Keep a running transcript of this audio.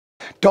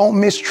Don't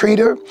mistreat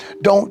her.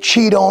 Don't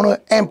cheat on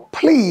her. And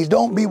please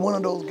don't be one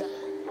of those guys.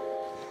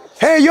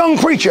 Hey, young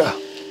preacher,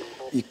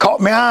 you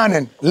caught me on,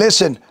 and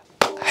listen,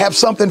 I have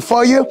something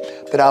for you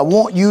that I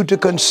want you to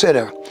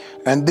consider.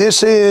 And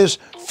this is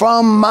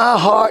from my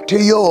heart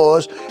to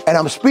yours, and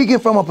I'm speaking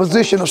from a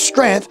position of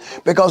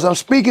strength because I'm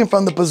speaking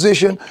from the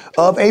position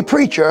of a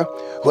preacher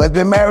who has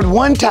been married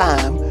one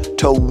time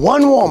to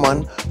one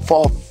woman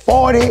for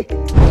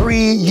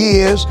 43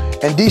 years,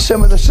 and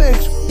December the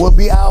 6th will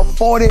be our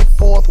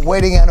 44th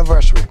wedding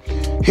anniversary.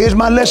 Here's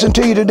my lesson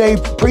to you today,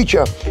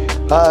 preacher.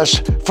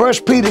 1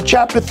 Peter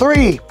chapter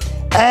 3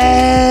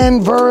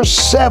 and verse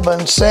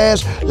 7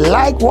 says,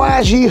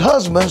 likewise ye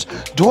husbands,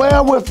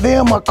 dwell with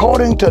them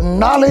according to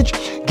knowledge,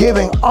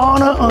 giving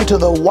honor unto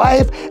the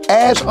wife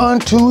as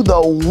unto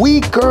the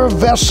weaker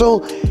vessel.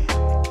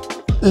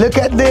 Look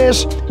at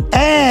this.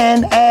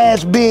 And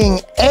as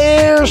being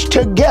heirs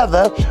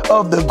together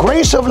of the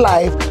grace of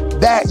life,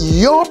 that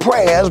your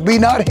prayers be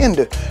not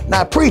hindered.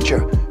 Now,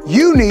 preacher,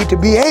 you need to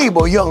be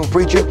able, young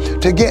preacher,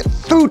 to get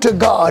through to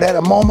God at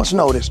a moment's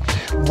notice.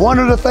 One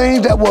of the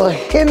things that will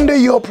hinder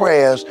your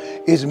prayers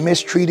is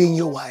mistreating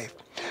your wife.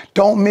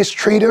 Don't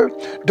mistreat her.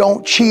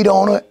 Don't cheat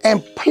on her.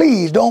 And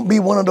please don't be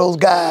one of those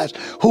guys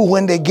who,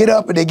 when they get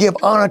up and they give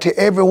honor to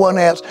everyone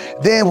else,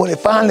 then when it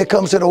finally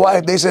comes to the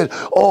wife, they say,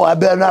 oh, I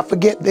better not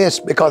forget this,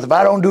 because if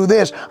I don't do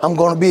this, I'm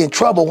going to be in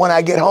trouble when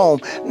I get home.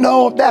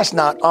 No, that's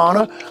not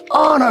honor.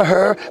 Honor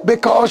her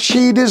because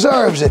she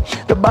deserves it.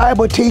 The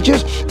Bible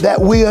teaches that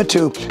we are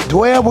to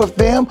dwell with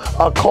them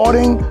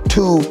according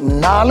to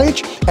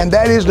knowledge, and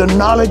that is the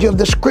knowledge of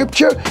the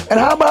scripture. And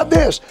how about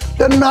this?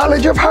 The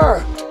knowledge of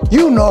her.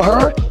 You know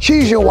her.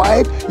 She's your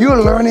wife.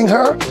 You're learning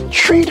her.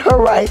 Treat her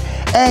right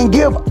and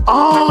give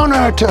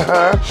honor to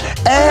her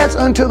as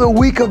unto the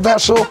weaker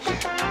vessel.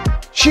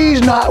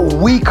 She's not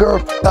weaker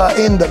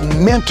in the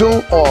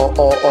mental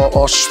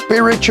or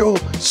spiritual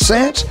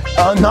sense,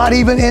 not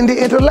even in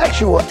the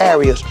intellectual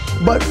areas,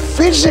 but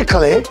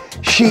physically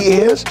she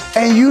is,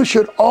 and you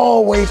should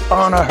always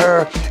honor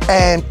her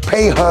and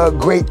pay her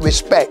great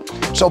respect.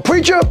 So,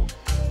 preacher,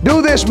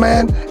 do this,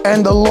 man,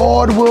 and the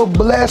Lord will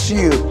bless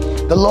you.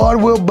 The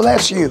Lord will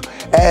bless you.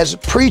 As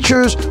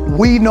preachers,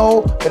 we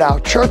know that our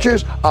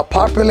churches are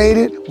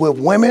populated with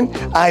women.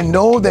 I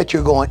know that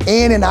you're going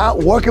in and out,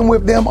 working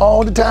with them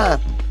all the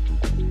time.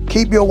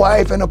 Keep your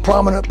wife in a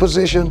prominent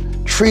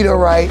position, treat her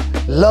right,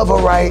 love her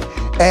right,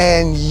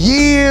 and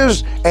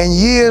years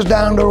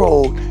down the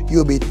road,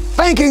 you'll be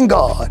thanking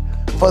God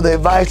for the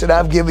advice that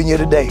I've given you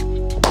today.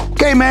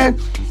 Okay, man,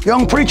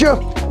 young preacher,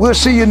 we'll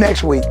see you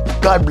next week.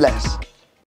 God bless.